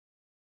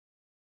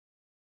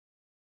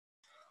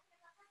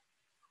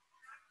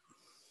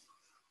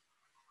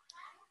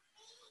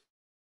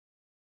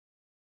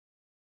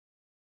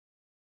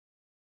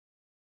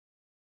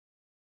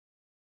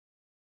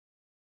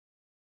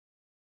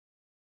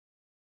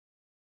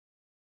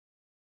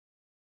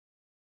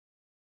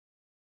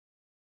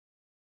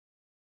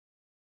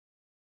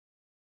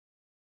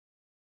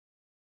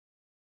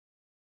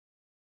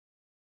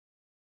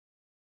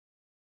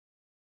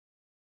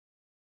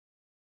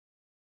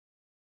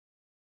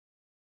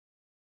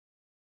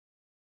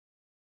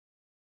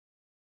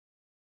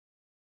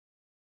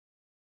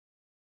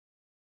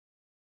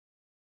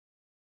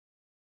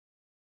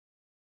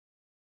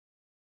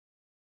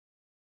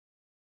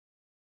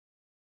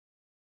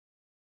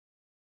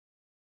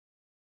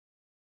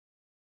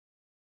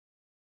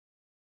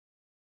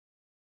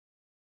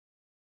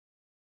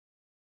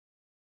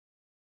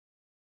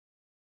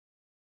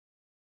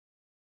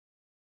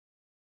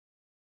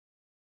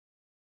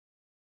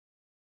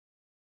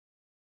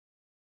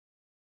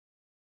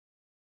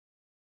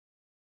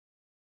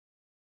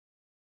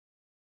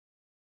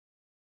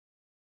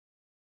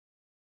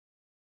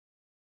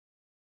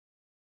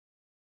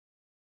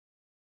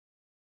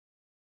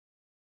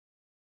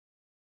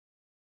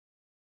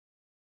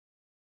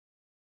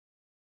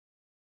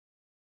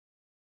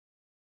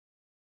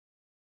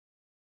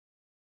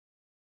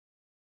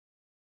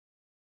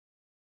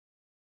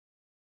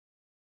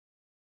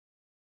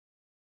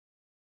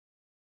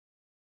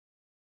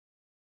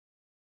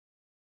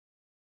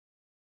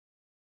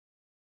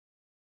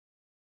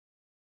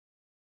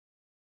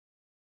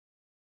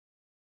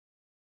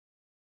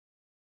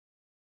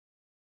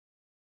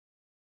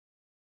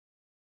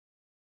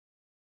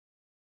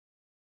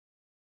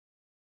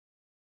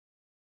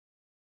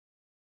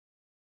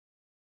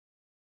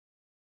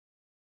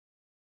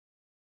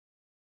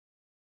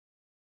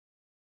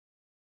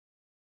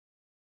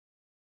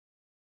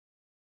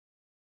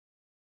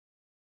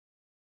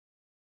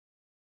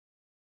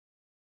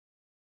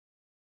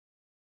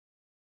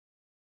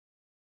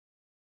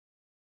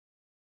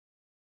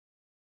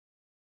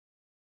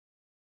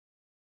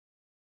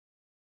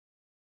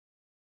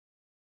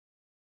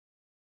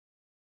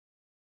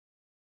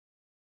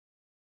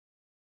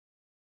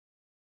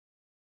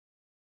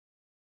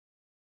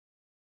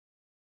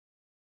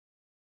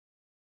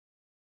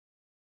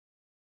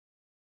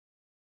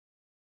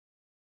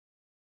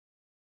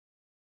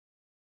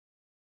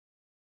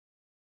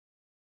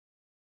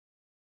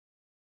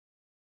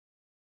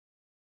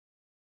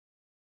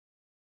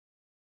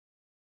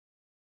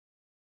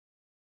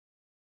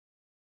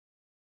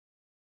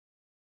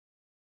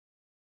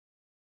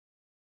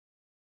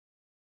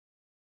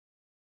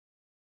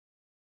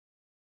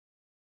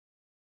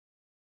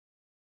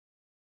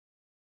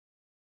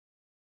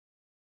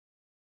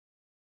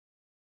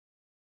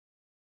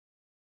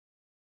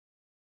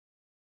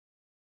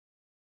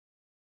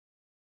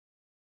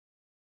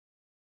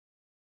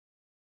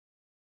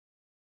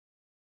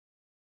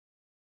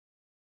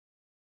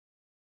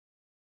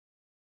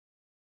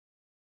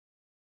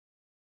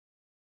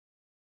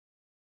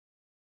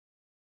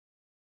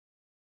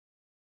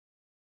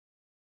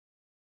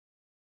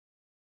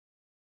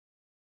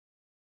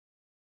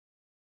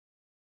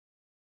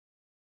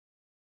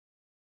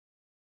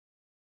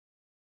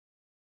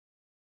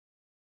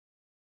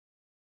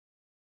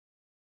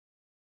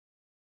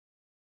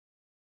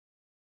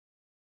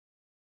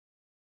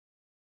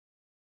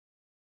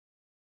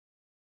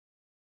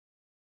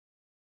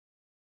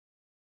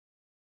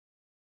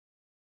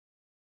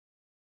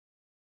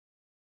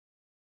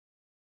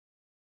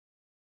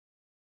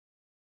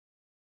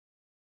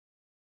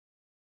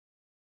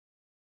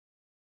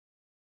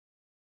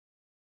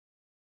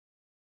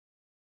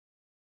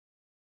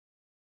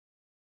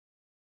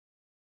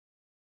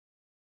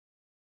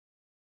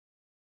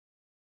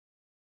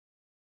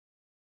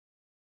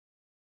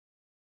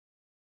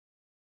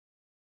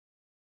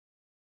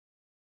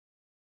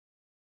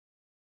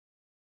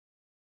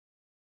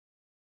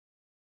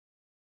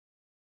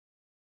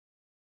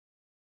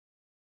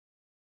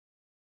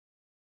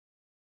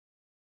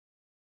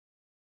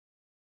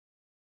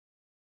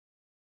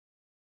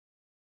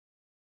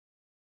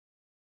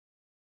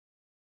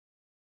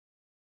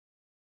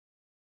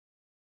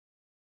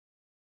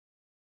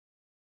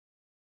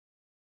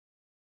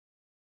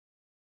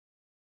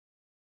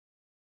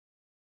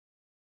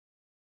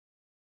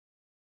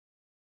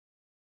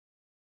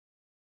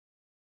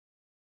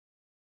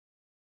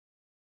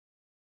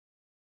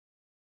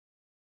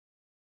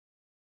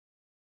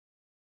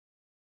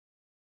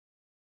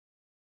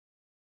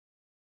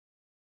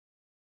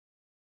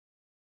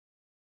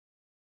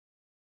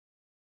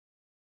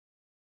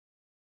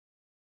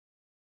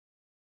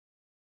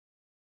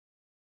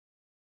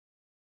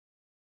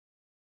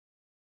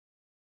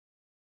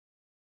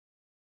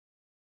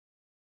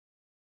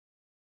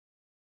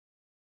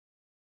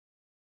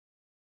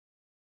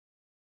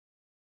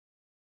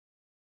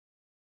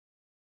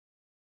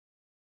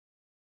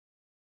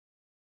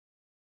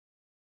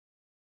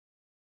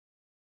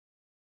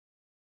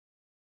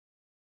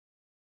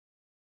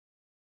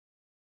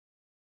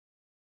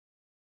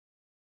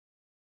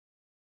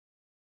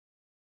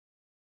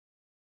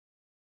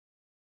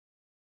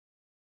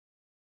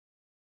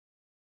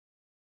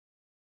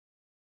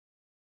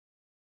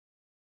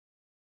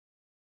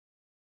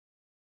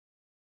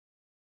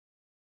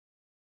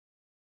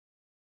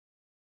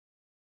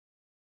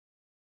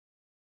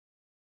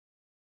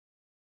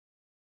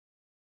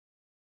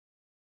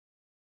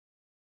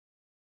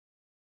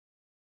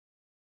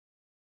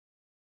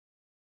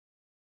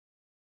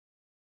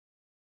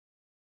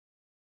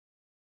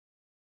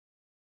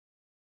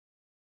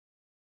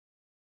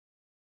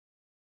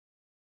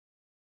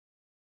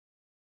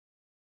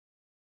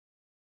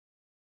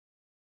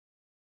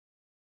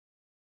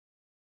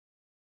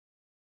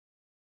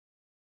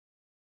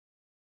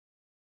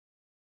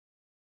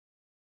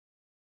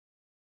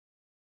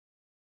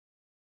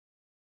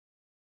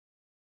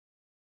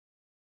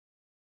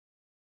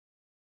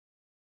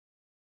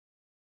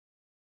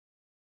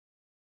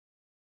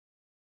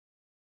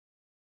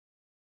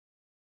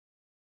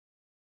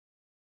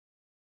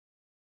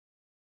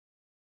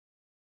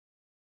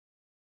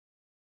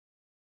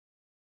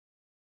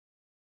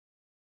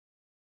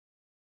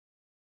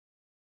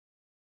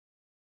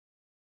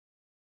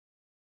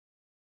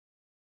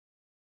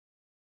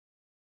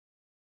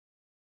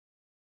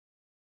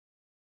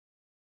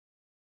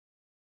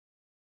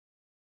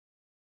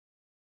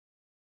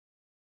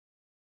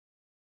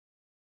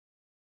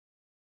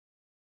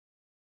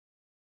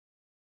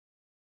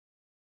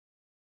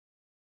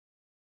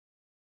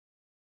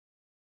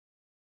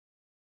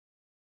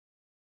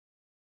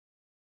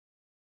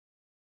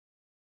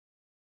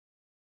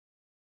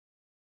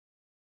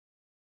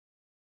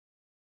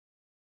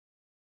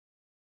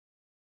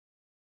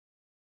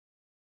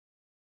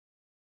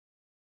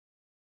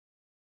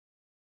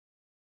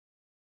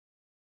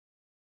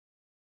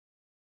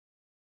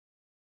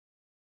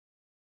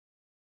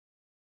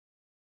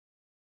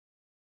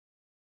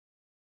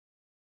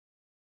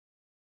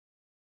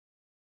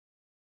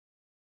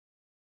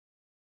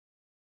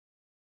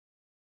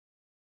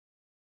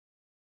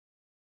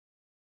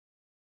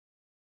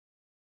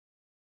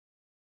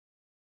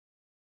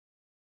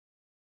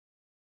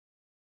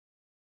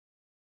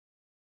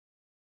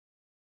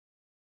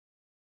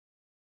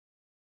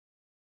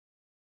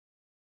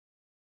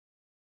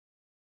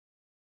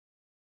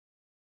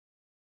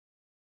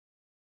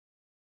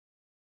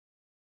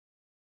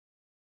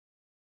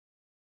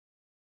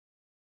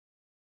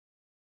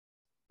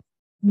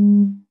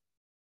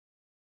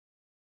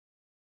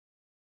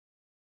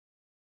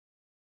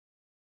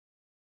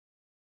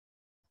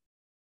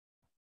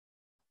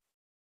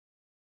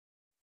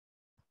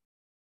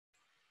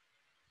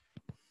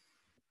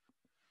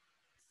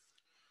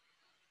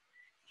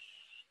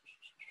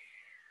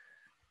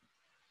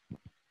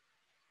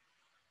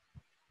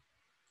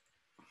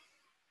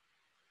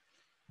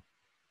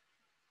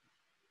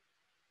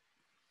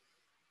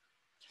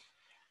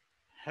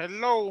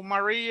Hello,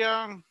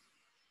 Maria.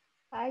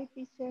 Hi,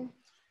 teacher.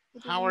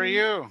 Good How are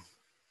evening. you?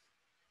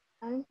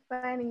 I'm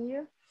fine, and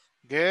you?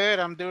 Good,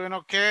 I'm doing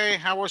okay.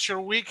 How was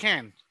your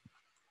weekend?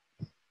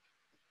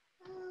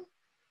 Uh,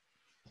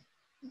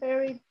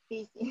 Very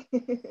busy.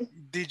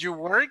 Did you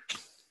work?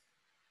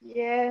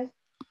 Yes,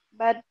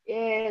 but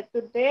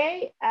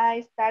today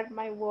I start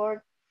my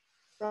work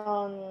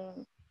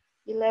from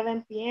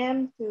 11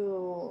 p.m.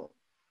 to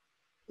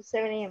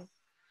 7 a.m.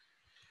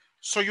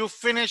 So you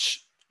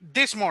finished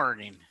this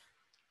morning.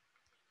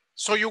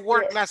 So you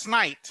worked Yes, last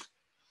night.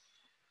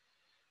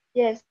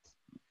 yes.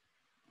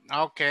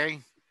 Okay.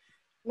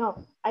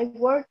 No, I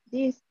work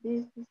this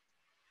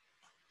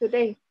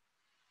today.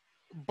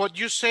 But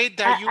you say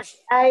that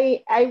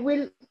I you, I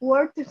will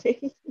work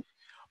today.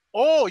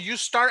 oh, you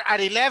start at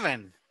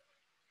 11.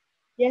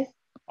 Yes.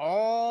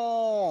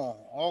 Oh,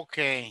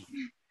 okay.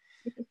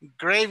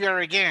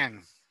 Graveyard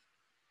again.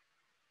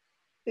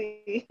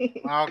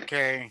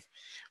 Okay.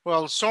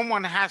 Well,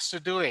 someone has to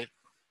do it.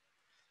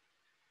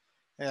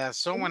 Yeah,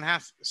 someone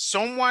has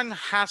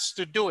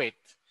to do it.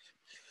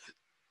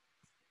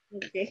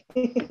 Okay.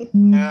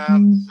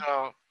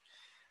 So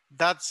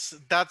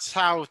that's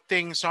how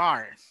things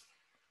are.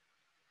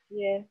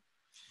 Yes.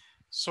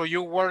 So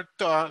you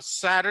worked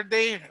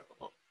Saturday.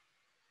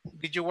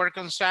 Did you work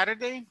on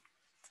Saturday?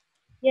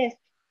 Yes.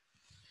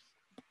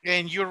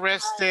 And you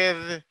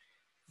rested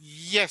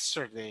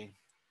yesterday.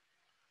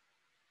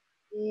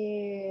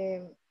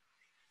 Um,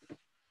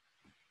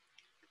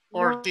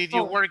 Or did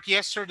you no. work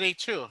yesterday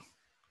too?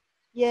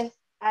 Yes,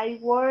 I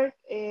work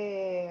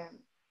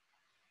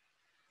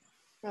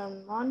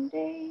from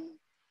Monday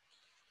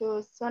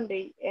to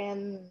Sunday,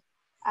 and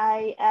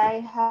I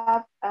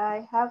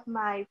have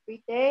my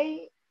free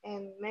day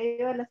en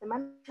medio de la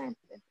semana,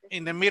 entre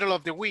In the semana, middle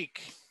of the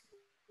week.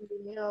 in the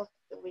middle of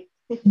the week.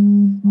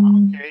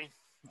 Okay.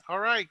 All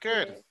right,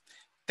 good. Yes,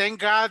 Thank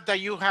God that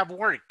you have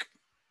work.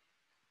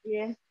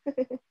 yes.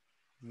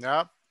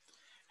 Yep.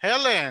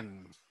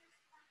 Helen.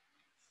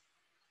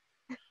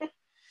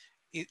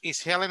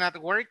 Is Helen at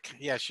work?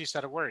 Yeah, she's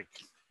at work.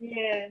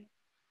 Yes.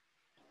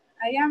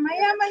 I am.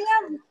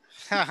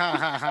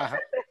 Hi,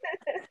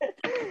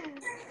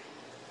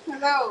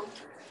 Hello.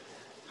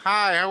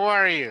 how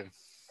are you?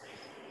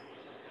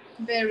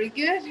 Very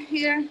good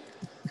here.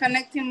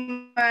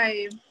 Connecting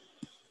my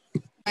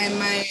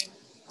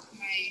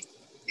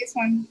this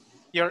one.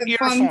 Your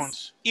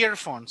Headphones.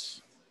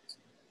 earphones.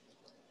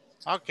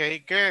 Okay,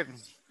 good.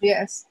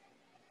 Yes.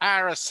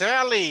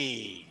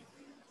 Araceli.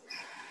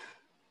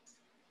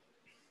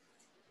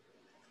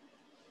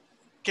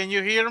 Can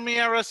you hear me,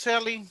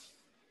 Araceli?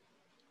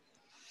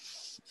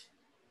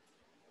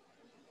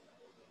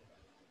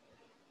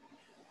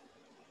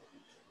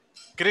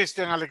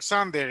 Christian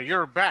Alexander,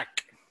 you're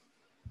back.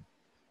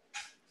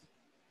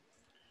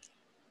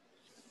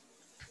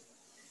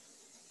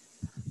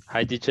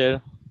 Hi,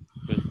 teacher.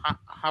 Good.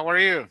 How are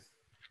you?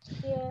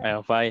 Yes. I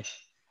am fine.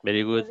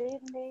 Very good. Good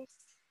evening.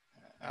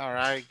 All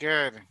right,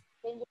 good.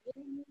 Can you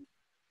hear me?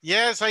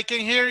 Yes, I can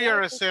hear you,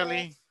 Yes, teacher.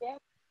 Araceli. Yes.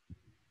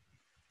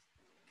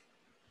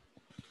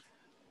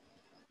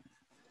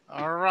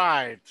 All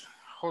right.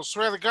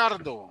 Josue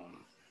Edgardo.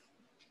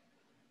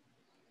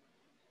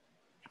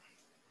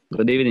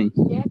 Good evening.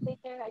 Yes,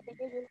 teacher. I can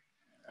hear you.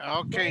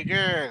 Okay, Yes.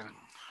 good.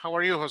 How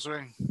are you,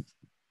 Josue?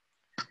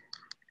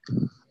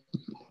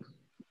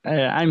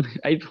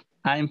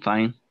 I'm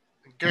fine.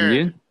 And Good.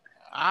 you?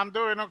 I'm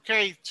doing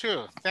okay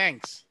too.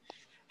 Thanks.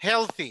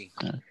 Healthy.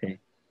 Okay.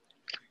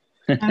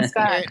 That's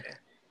Eh,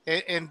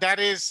 God. and that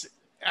is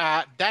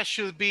that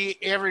should be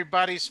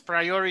everybody's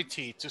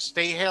priority to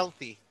stay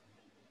healthy.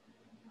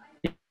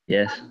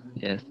 Yes.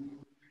 Yes.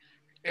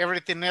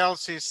 Everything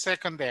else is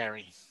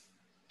secondary.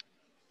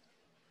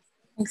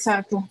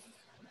 Exactly.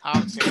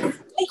 Okay.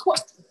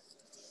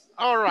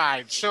 All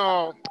right.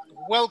 So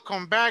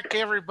welcome back,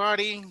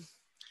 everybody.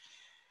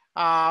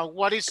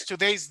 What is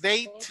today's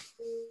Thank date?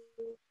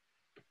 you.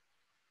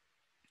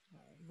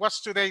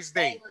 What's today's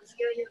date?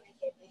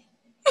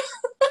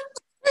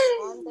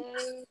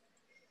 Monday.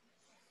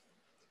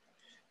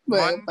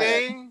 Bueno, para.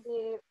 Monday.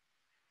 eh,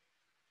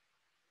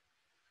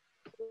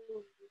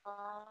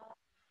 July,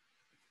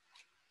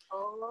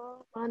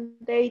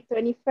 Monday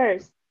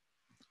 21st.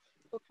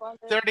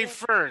 2020.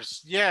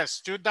 31st.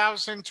 Yes,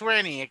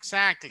 2020.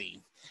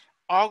 Exactly.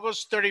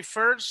 August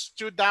 31st,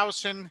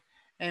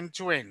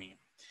 2020.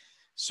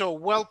 So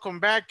welcome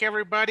back,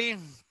 everybody.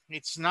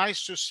 It's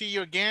nice to see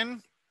you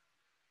again.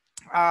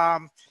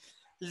 Um,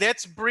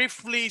 let's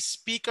briefly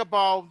speak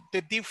about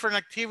the different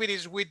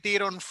activities we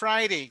did on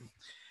Friday.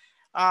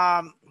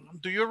 Um,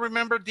 do you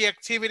remember the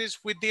activities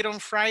we did on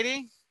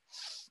Friday?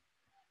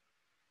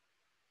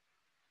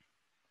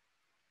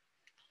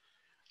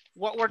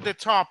 what were the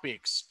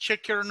topics?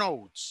 Check your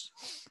notes.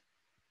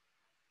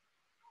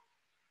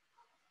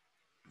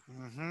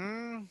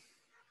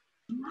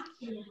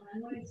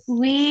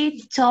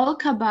 We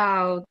talk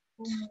about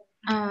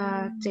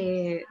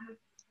the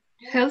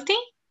healthy,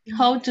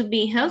 how to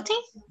be healthy.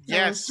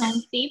 There were some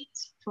Yes,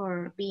 tips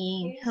for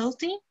being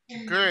healthy.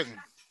 good.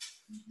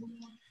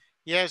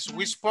 Yes,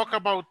 we spoke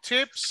about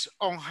tips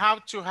on how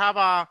to have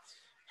a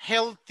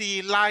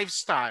healthy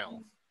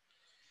lifestyle.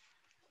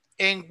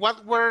 And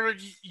what were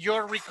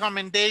your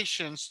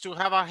recommendations to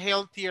have a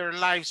healthier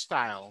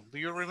lifestyle? Do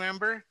you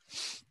remember?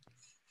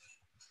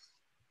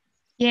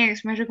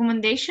 Yes, my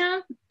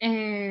recommendation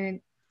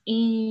it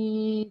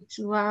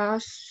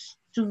was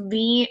to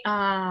be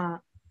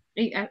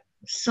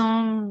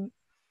some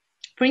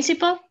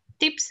principal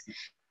tips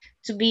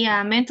to be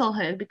a mental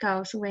health,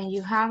 because when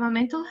you have a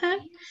mental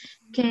health,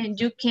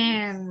 you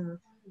can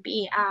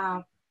be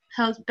a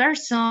health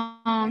person.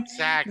 Your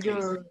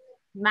Exactly.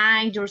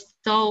 mind, your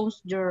thoughts,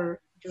 your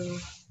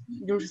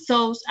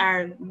thoughts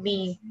are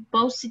being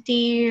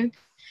positive,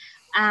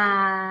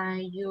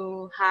 and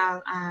you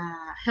have a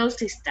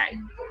healthy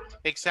style.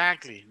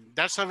 Exactly.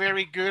 That's a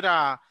very good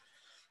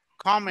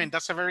comment.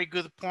 That's a very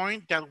good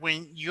point that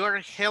when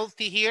you're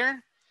healthy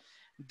here,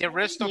 the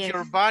rest of Yes.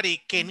 your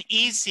body can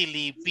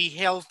easily be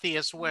healthy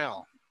as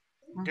well.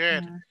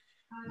 Good. Mhm.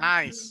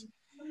 Nice.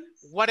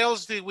 What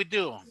else did we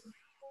do?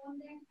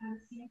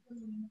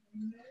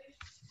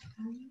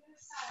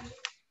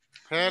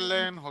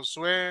 Helen,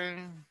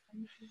 Josue,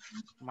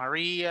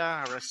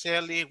 Maria,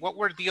 Araceli. What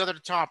were the other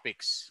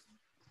topics?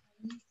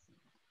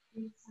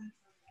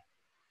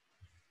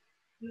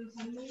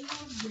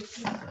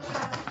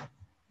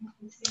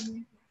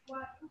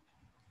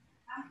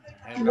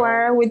 Where Hello.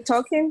 are we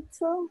talking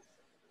to?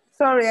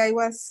 Sorry, I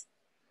was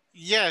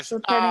Yes.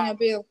 preparing a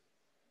bill.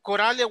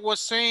 Coralia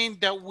was saying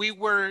that we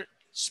were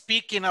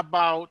speaking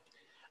about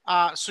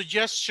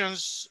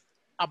suggestions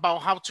about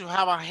how to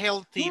have a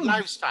healthy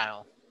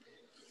lifestyle.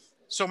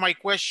 So my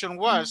question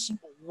was,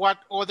 what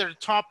other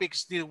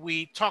topics did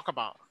we talk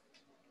about?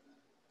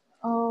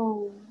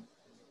 Oh,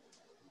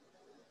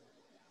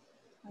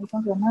 I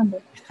don't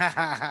remember.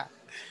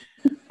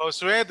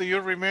 Josue, do you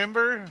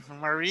remember?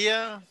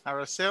 Maria,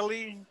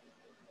 Araceli?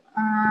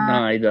 No,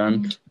 Uh, I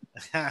don't.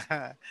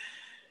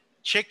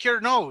 Check your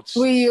notes.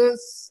 we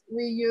use.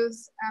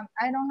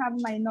 I don't have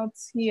my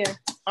notes here,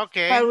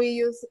 Okay. but we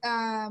use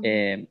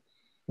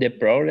The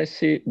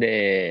progressive,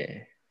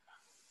 uh,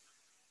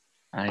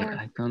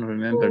 I don't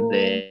remember goal,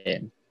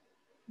 the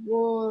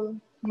goal,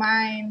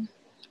 mind,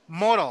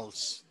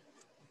 Modals.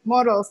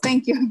 models.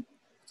 Thank you.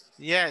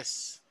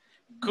 Yes.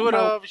 Could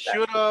About have, that.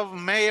 should have,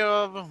 may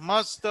have,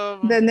 must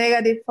have. The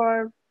negative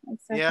form,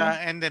 Yeah,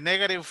 etc. and the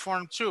negative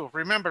form too.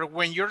 Remember,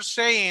 when you're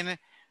saying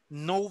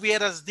no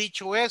hubieras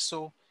dicho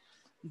eso,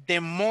 the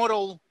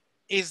modal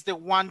is the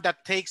one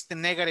that takes the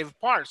negative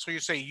part. So you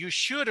say, you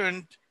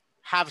shouldn't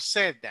have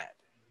said that.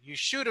 You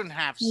shouldn't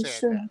have You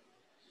said that. should.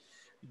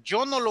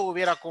 Yo no lo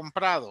hubiera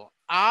comprado.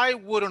 I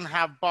wouldn't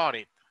have bought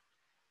it.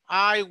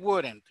 I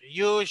wouldn't.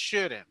 You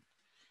shouldn't.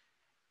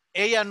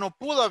 Ella no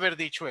pudo haber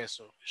dicho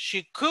eso.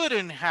 She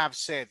couldn't have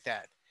said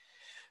that.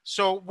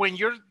 So when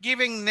you're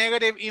giving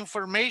negative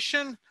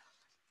information,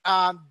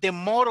 the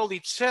model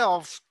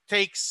itself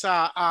takes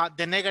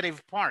the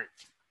negative part,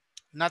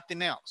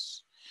 nothing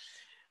else.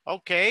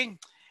 Okay.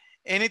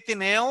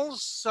 Anything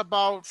else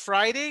about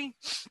Friday?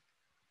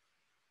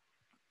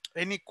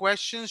 Any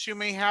questions you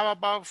may have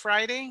about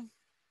Friday?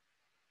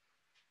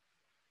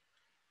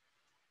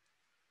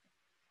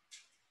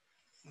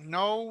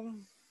 No?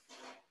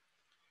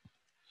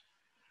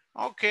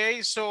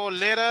 Okay, so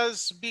let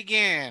us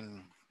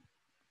begin.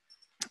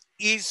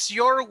 Is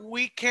your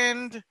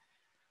weekend,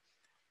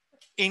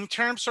 in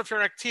terms of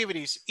your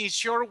activities,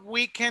 is your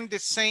weekend the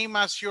same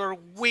as your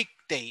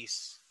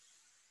weekdays?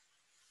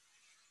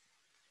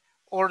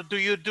 Or do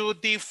you do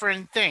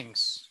different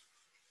things?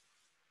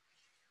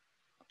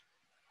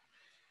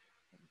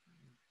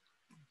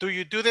 Do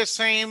you do the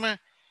same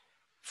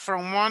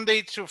from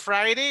Monday to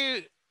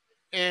Friday?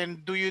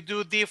 And do you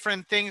do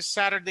different things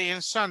Saturday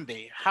and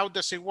Sunday? How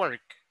does it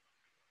work?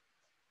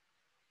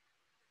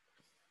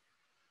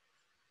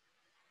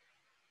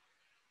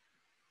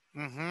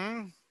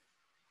 Mm-hmm.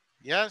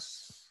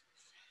 Yes.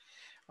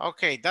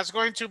 Okay, that's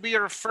going to be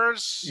your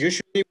first.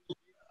 Usually,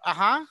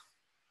 Uh-huh.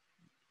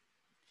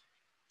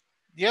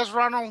 Yes,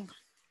 Ronald.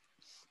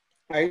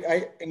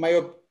 in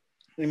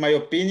my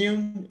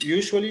opinion,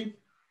 usually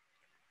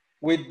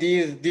we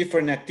did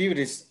different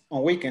activities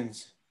on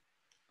weekends.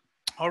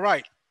 All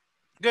right,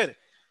 good.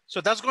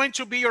 So that's going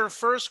to be your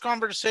first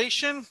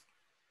conversation.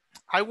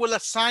 I will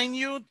assign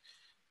you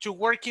to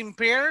work in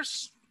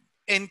pairs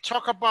and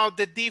talk about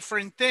the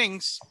different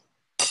things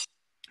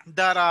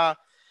that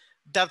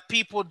that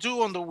people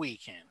do on the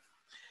weekend.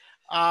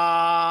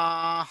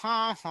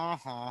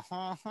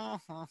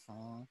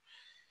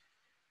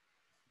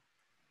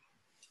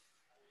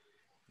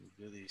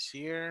 Do this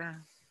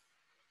here.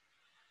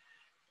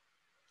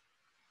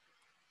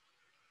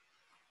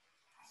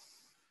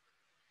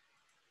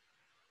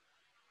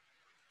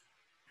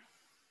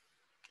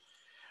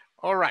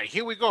 All right,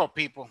 here we go,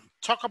 people.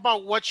 Talk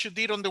about what you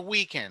did on the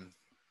weekend.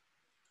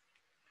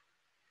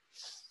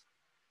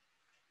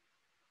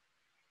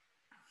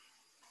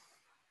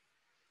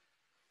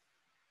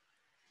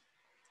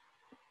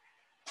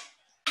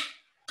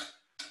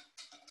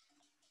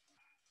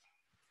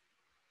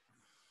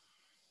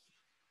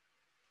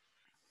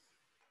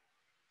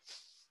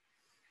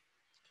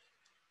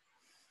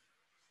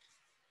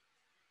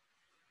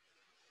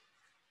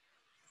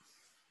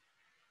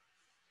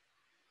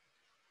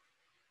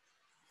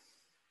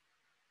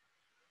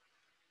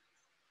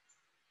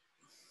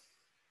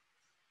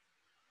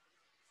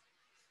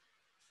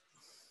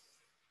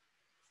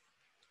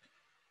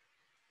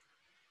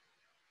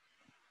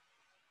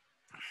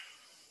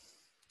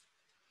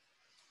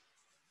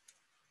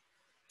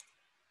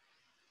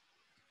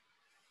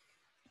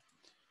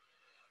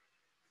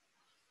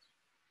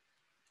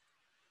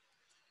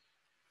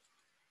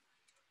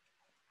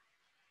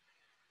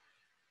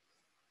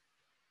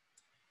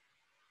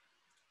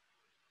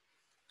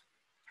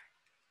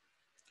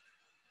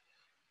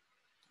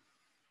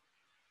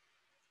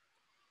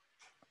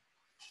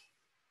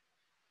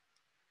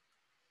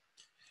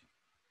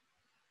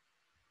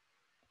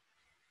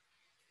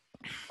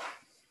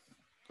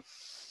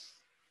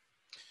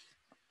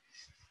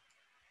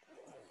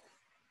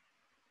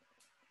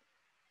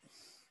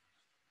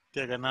 Te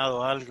ha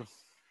ganado algo.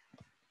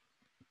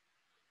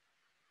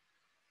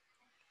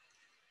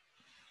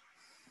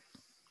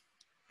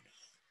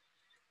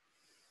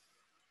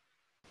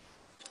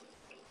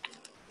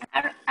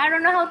 I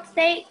don't know how to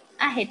say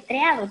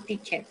ajetreado,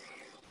 teacher.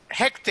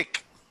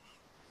 Hectic.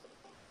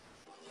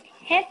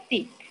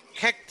 Hectic.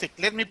 Hectic.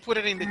 Let me put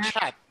it in the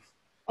chat.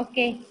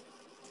 Okay.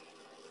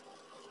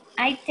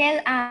 I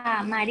tell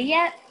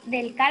Maria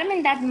del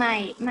Carmen that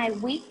my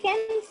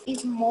weekends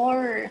is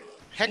more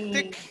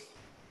Hectic.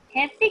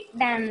 hectic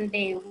than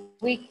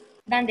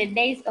the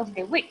days of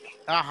the week.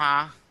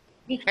 Uh-huh.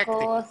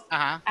 Because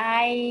Uh-huh.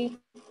 I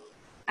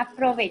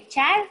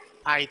aprovechar.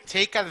 I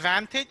take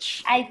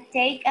advantage. I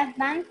take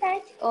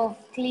advantage of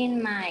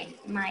clean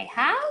my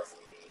house,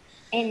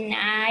 and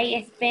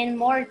I spend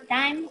more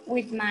time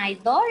with my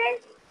daughter,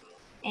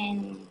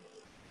 and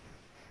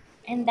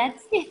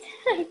that's it.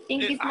 I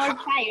think it's more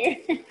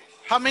tired.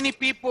 How many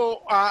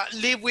people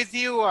live with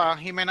you,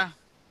 Jimena?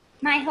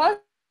 My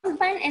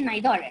husband and my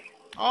daughter.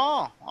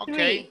 Oh,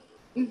 okay.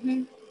 3.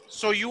 Mm-hmm.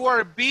 So you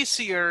are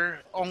busier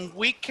on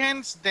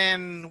weekends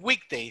than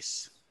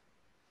weekdays.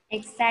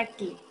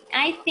 Exactly.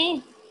 I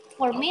think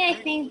for me, I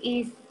think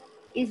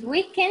is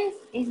weekends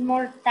is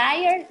more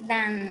tired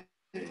than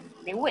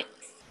the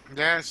weeks.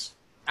 Yes.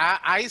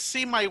 I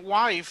see my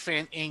wife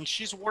and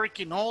she's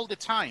working all the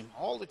time.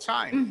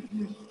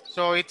 Mm-hmm.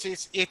 So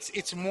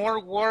it's more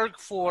work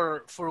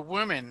for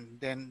women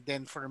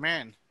than for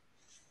men.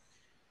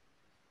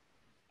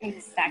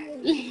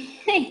 Exactly.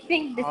 I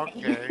think the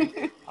Okay.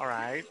 same. All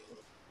right.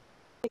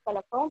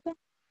 la compra.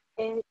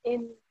 In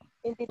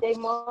the day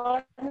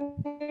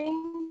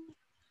morning,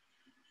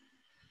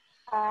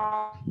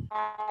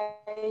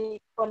 I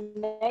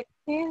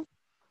connected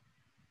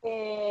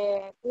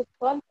with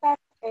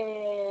contact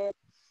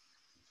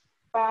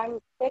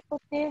bank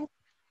executive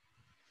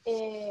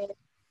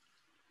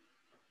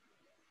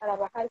para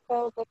bajar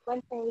estados de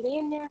cuenta en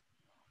línea,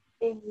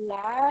 en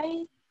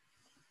live,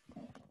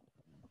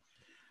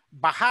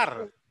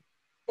 Bajar.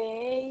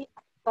 pay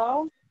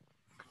account,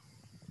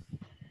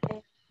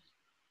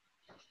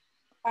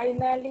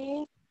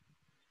 finally,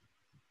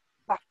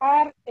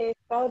 bajar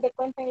estados de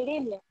cuenta en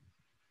línea.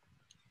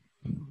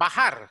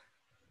 Bajar.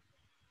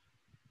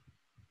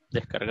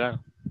 Descargar.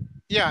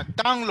 Yeah,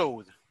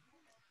 download.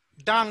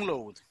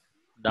 Download.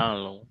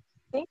 Download.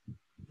 ¿Sí?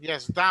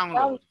 Yes,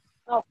 download.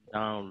 Okay.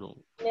 Download.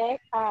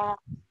 Next, I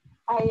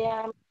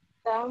am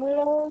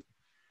download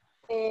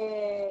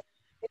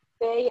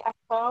pay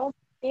account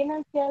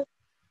financial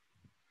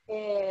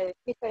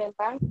different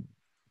banks.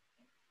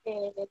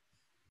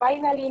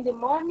 Finally, in the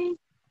morning,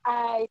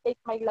 I take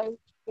my lunch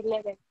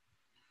 11.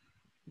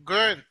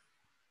 Good.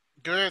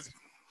 Good.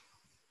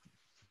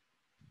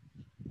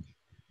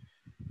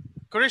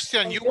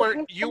 Christian,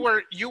 And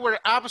you were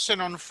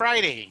absent on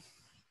Friday.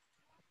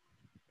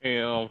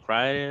 On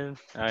Friday,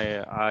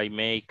 I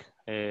make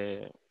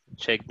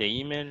check the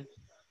email.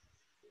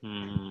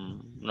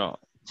 No,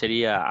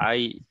 sería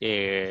I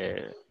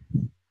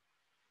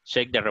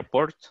check the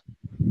report.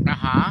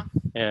 Uh-huh.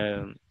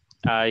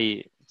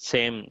 I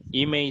send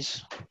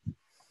emails.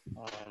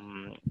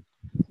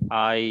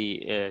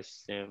 I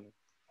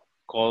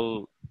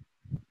call,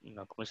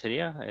 no, ¿cómo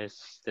sería?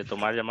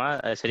 Tomar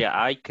llamada. Sería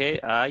I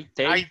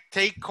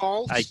take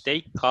calls. I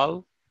take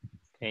call.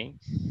 Okay.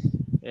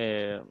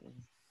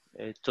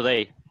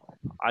 Today,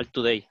 all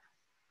today.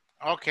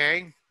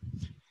 Okay.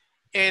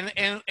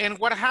 And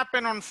what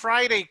happened on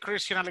Friday,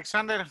 Christian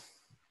Alexander?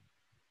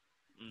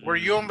 Were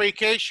you on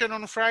vacation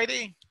on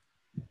Friday?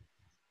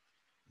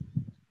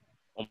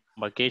 On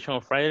vacation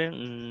on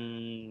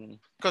Friday?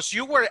 Because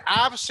you were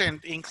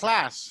absent in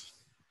class.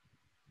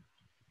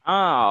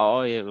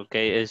 Oh, yeah,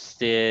 okay.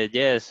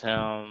 Yes.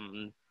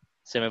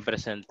 se me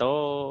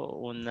presentó A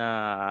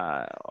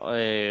una,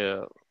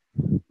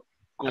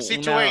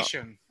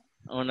 situation.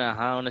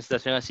 una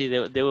situación así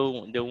de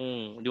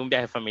un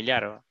viaje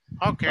familiar. ¿Va?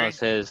 Okay.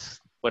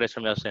 Entonces, por eso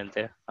me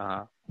ausenté.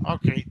 Ajá.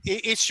 Okay.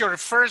 It's your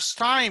first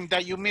time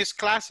that you miss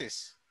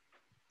classes.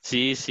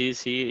 Sí, sí,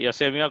 sí. Yo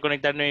sé, me iba a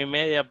conectar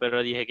 9:30,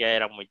 pero dije que ya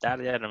era muy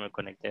tarde, ya no me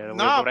conecté. Voy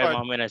No, por ahí but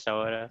más o menos a esa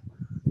hora.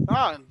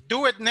 no,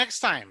 do it next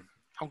time.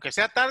 Aunque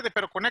sea tarde,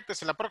 pero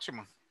conéctese la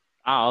próxima.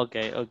 Ah, ok,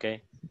 ok.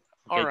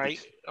 All Okay, right.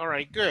 tips. All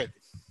right. Good.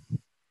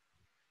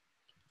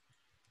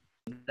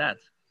 That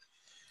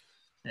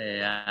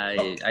I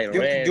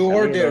You, rest you a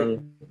order,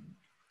 little.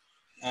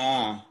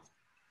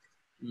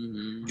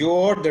 you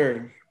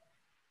order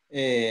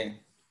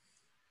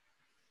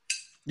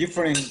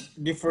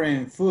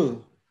different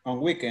food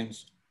on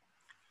weekends.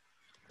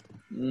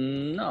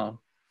 No,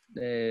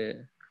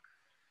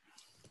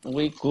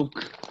 we cook.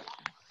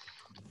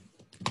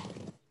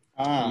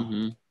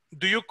 Mhm,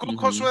 Do you cook, mhm.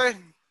 Josue?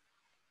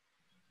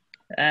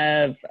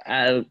 Uh,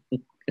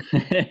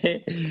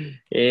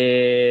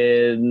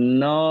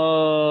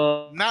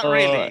 no, Not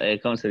really.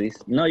 ¿cómo se dice?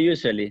 No,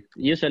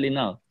 usually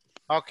no.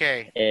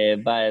 Okay.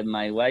 But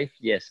my wife,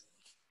 yes,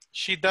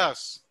 She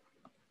does.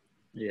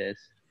 yes.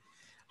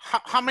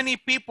 How many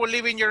people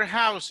live in your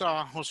house,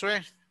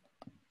 Josue?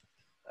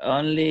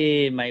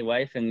 Only my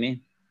wife and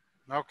me.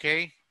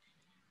 Okay.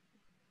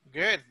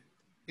 Good.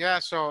 Yeah.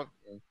 So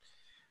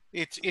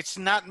it's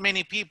not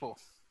many people.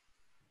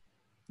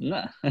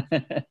 No.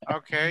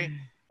 Okay.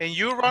 And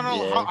you,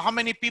 Ronald, Yes. how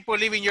many people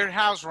live in your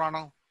house,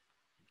 Ronald?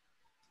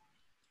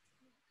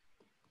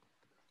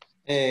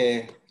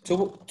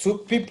 Two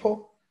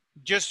people.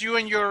 Just you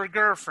and your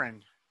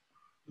girlfriend.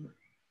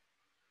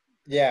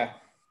 Yeah.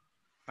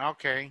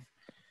 Okay.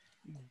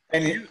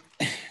 And Do you,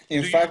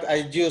 in do you, fact,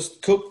 I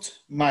just cooked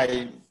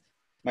my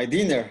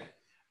dinner.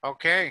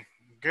 okay.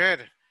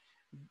 Good.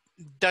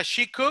 Does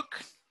she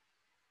cook?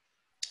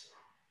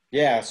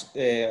 Yes.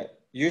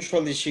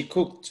 Usually she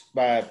cooked,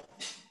 but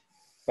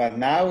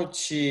now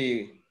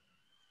she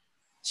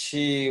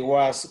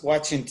was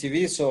watching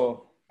TV,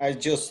 so I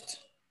just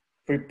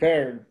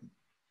prepared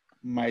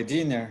my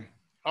dinner.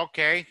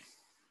 Okay.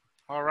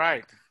 All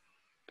right.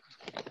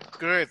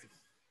 Good.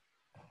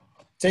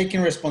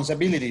 Taking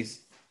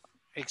responsibilities.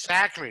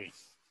 Exactly.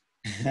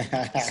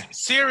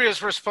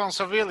 Serious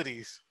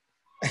responsibilities.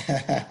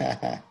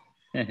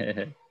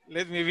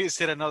 Let me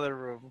visit another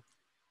room.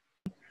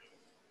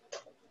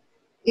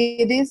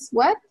 It is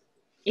what?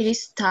 It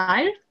is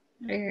tired.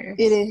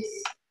 It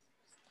is.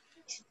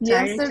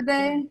 Tired.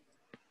 Yesterday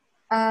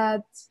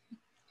at,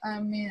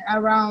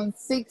 around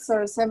 6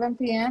 or 7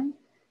 p.m.,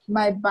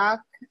 my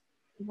back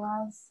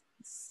was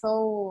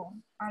so,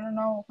 I don't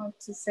know how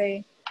to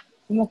say,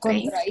 como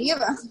Pain?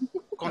 contraída.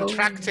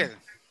 Contracted.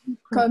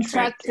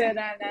 Contracted,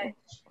 and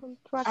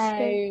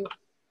Contracted.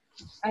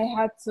 I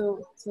had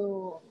to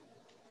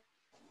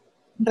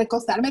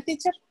recostarme,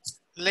 teacher,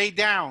 Lay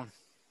down.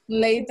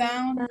 lay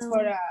down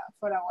for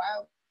a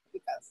while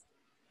because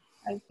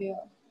I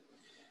feel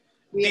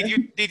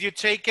weird. Did you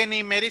take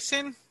any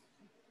medicine?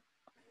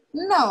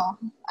 No,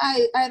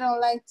 I don't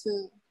like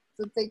to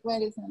take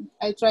medicine.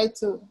 I try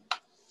to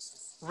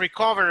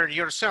Recover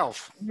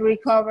yourself.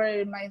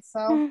 recover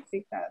myself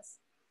because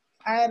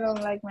I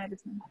don't like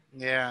medicine.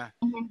 Yeah.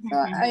 So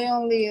I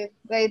only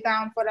lay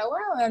down for a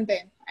while and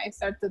then I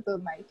start to do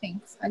my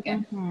things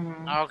again.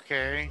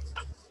 Okay.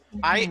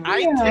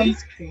 Yeah.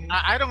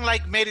 I don't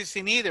like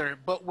medicine either,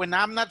 but when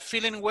I'm not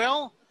feeling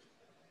well,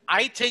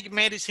 I take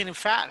medicine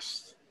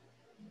fast.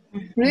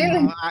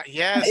 Really?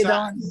 Yes. I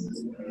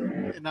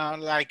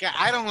don't. Like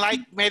I don't like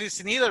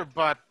medicine either,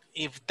 but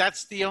if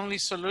that's the only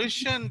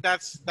solution,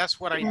 that's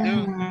what I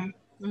do.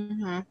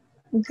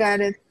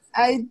 Got it.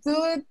 I do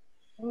it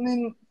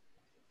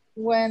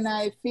when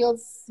I feel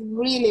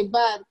really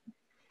bad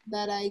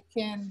that I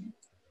can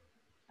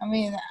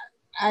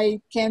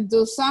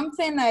do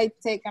something, I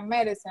take a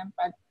medicine,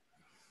 but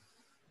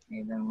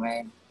either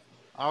way,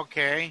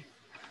 Okay.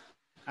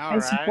 All I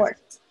right. support.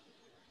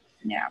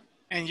 Yeah.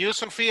 And you,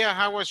 Sophia,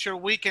 how was your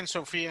weekend,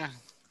 Sophia?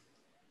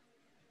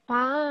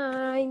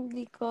 Fine,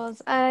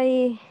 because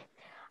I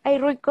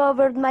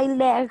recovered my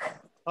leg.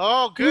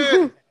 Oh,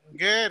 good.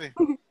 Good.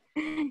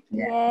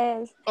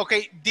 Yes.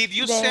 Okay, did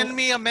you The send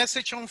me a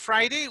message on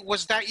Friday?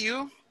 Was that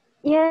you?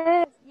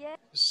 yes,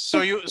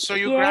 So you yes,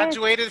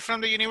 graduated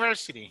from the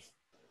university?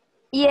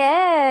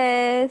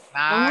 yes,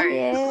 Nice.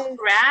 yes.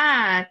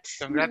 Congrats.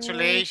 Yes,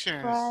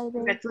 Congratulations. Friday. Thank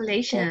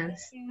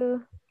Congratulations.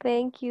 you.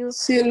 Thank you.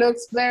 She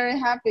looks very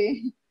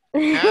happy.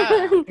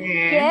 Yeah.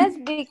 Yeah. Yes,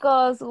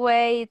 because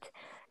wait,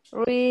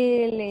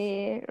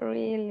 really,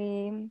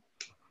 really,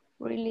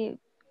 really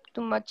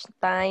too much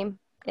time.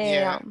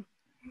 Yeah.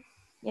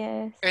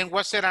 Yes. And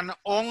was it an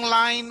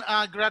online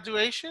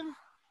graduation?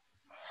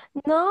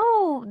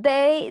 No,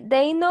 they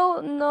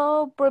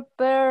no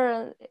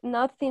prepare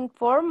nothing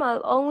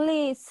formal.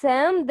 Only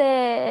send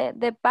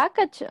the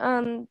package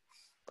and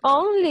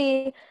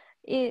only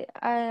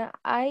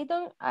I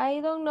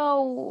don't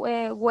know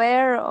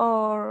where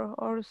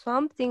or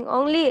something.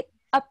 Only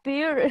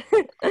appear.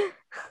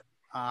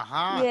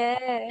 Uh-huh.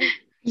 Yeah.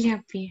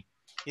 Yuppie.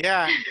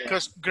 Yeah, Yeah.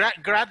 because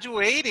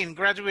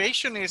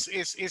graduation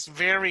is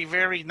very,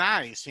 very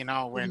nice, you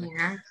know,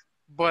 Yeah.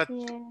 but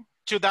Yeah.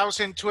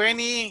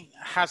 2020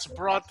 has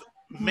brought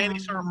many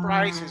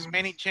surprises, Mhm.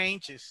 many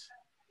changes.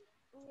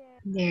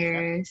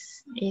 Yeah.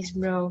 Yes, it's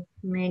broke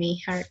many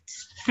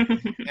hearts.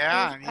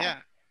 Yeah, And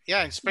yeah,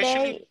 yeah,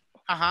 especially,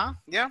 they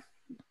yeah,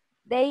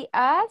 they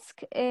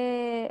ask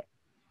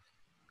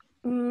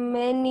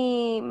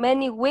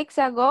many weeks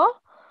ago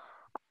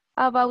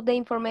about the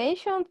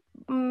information,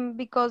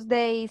 because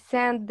they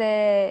sent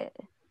the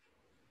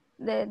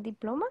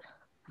diploma.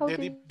 How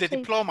do you the say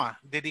diploma,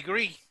 the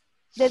degree.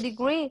 the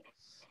degree?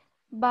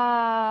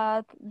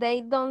 But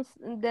they don't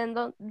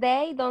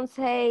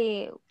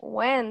say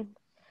when.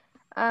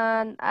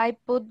 And I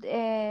put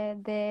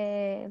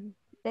the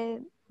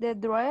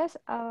dress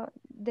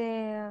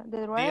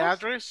The dress,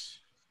 address.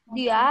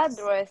 the Address.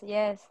 address,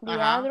 yes, the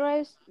Uh-huh.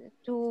 address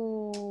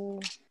to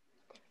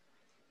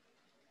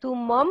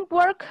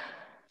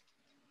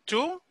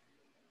To?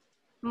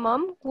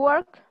 mom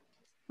work,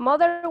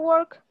 mother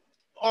work.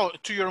 Oh,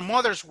 to your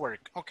mother's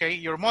work. Okay,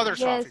 your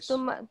mother's Yes, office.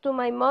 to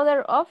my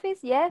mother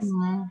office, yes,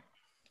 Mm,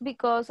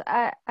 because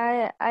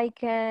I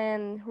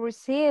can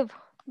receive,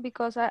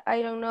 because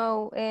I don't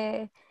know,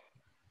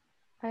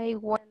 I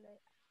want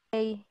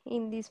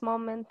in this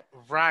moment.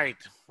 Right,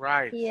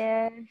 right.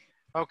 Yeah,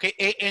 Okay,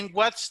 and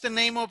what's the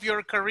name of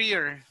your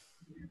career?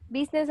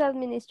 business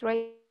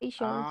administration.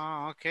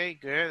 Ah, okay,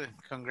 good.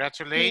 Yeah,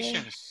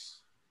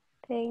 Congratulations.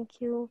 thank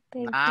you,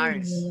 thank you.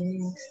 Nice,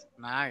 yes.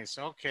 nice.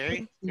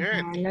 Okay,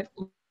 good. Yeah,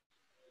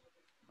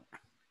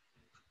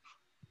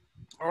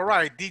 All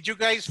right, did you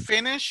guys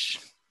finish?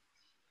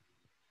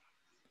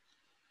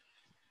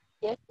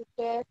 Yes,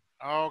 teacher.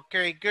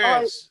 Okay,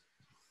 good.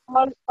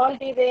 All all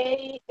the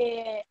day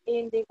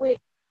in the week.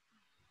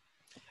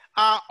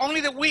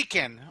 Only the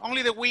weekend,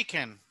 only the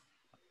weekend.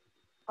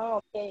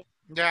 Oh, okay.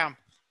 Yeah,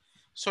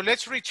 so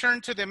let's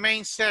return to the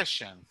main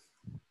session.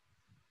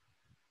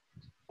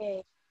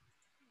 Okay.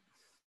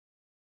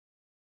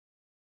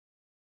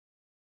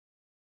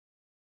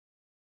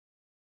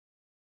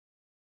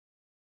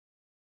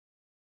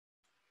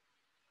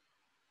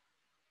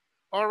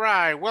 All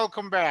right,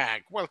 welcome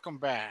back, welcome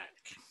back.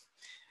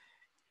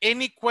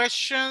 Any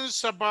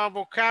questions about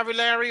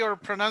vocabulary or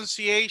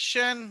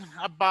pronunciation,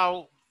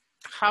 about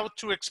how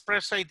to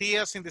express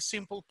ideas in the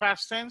simple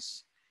past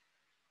tense?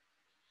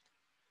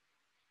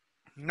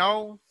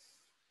 No?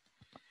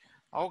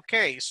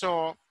 Okay,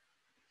 so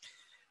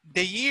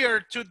the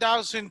year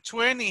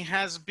 2020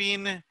 has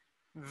been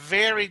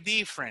very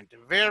different,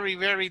 very,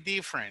 very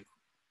different.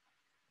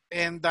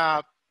 And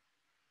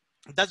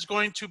that's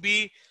going to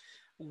be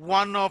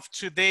one of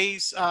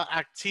today's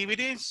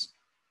activities.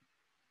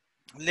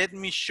 Let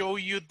me show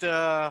you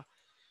the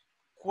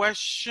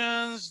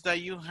questions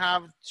that you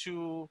have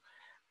to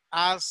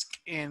ask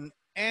and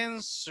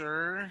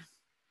answer.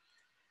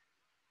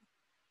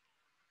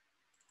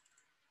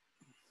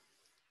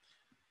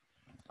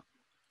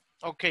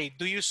 Okay,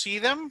 do you see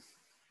them?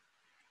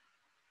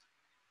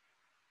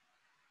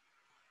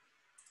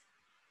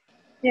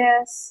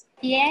 Yes.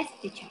 Yes,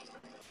 teacher.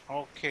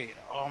 Okay,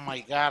 oh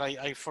my God,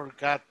 I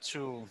forgot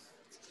to,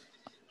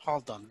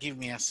 hold on, give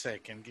me a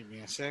second, give me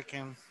a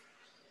second.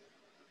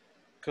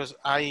 Because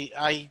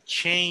I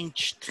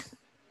changed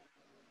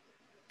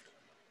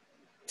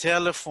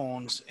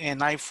telephones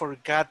and I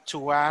forgot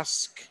to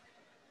ask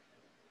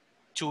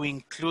to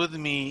include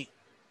me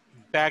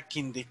back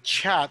in the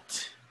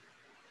chat,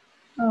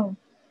 Oh.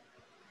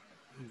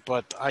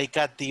 but I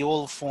got the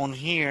old phone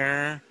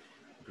here,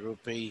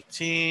 group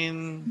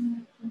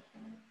 18.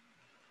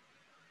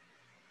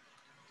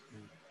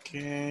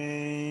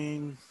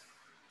 Okay.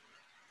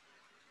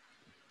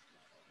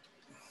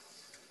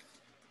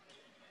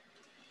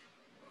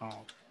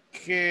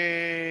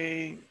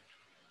 Okay.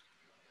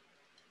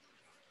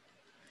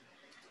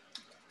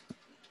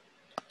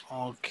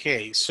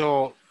 Okay,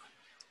 so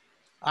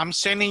I'm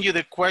sending you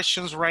the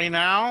questions right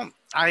now.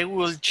 I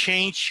will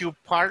change you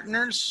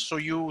partners so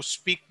you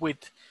speak with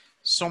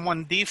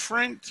someone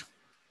different.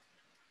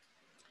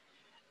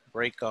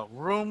 Breakout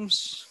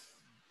rooms.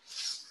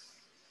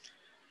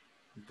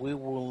 We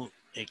will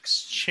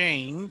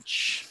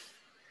exchange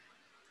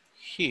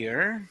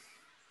here.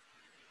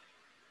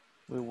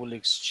 We will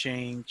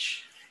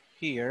exchange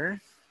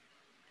here.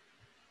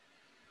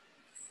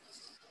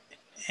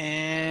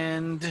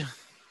 And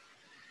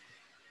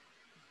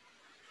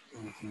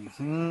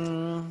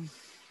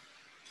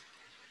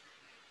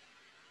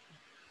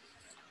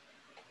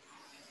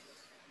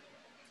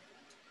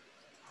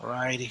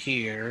right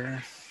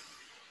here.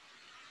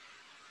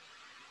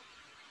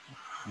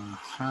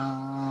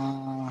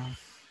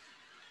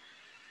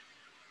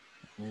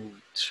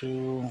 Move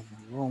to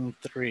room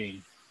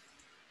 3.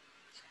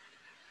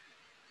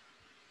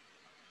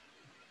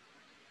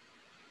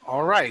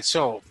 All right,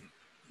 so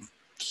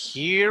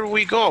here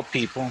we go,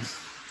 people.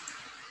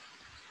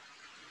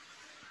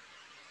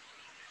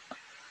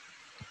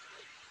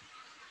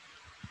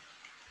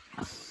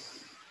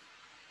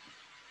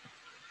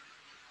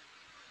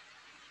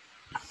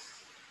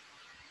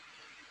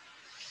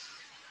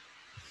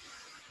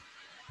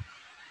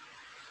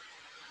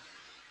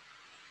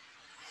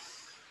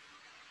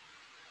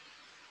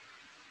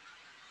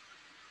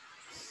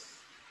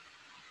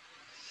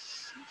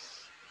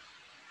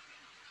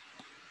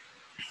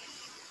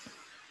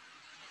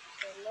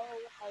 Hello,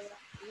 I am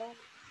alone.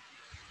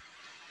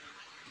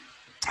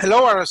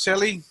 Hello,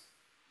 Araceli.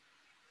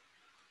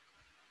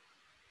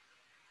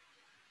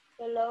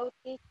 Hello,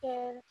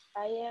 teacher.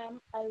 I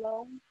am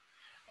alone.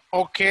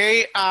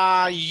 Okay,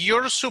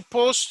 you're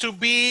supposed to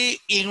be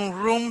in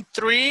room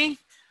 3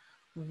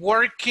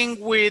 working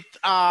with,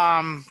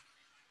 let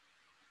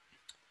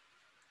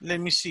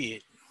me see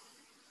it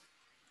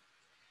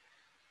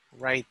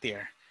right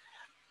there.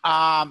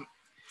 Um,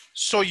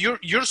 so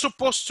you're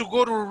supposed to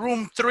go to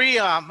room 3,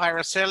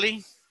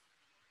 Araceli.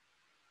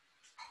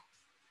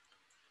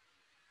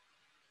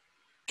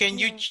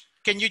 Mm,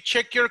 Can you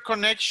check your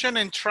connection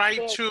and try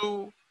yes,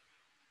 to?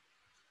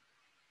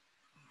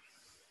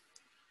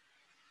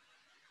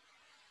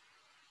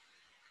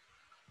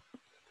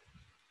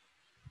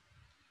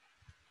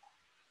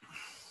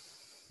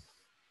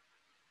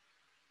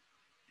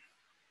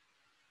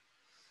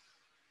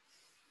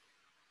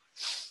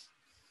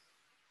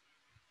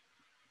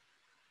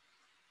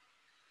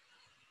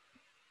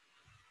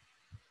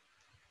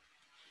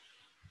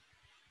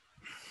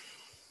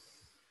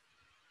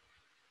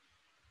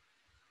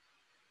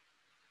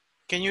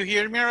 Can you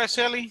hear me,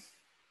 Araceli?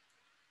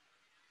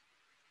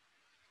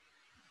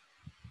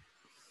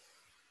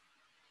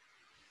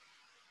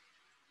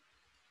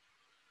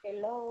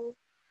 hello.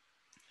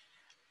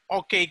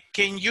 Okay,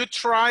 can you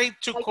try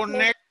to I click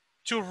connect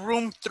to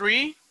room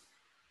 3?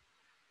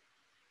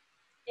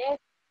 yes.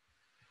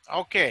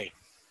 Okay.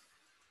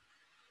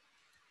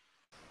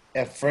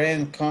 A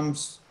friend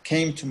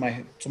came to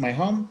my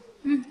home,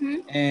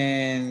 Mm-hmm.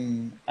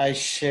 and I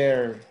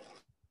share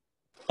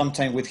some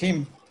time with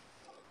him.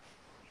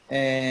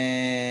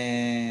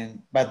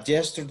 And but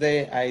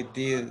yesterday I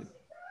did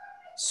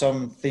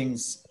some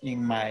things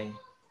in my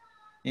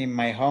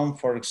home.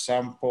 For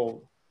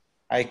example,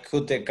 I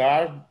cut the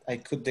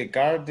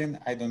garden.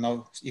 I don't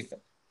know if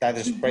that Mm-hmm.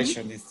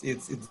 expression it's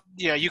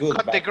Yeah, good, you but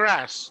cut the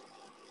grass.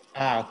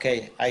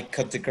 okay. I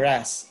cut the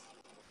grass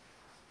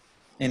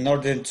in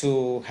order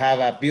to have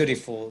a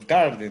beautiful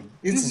garden.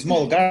 It's a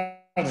small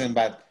garden,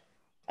 but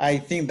I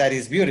think that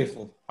is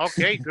beautiful.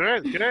 Okay,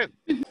 good, good.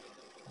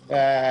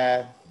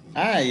 But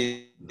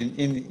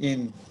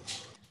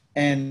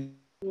and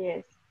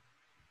Yes.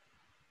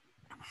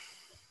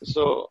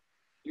 So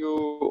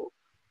you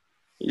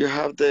you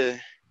have a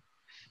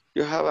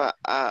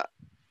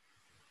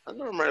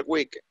normal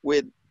week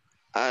with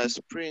a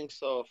springs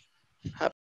of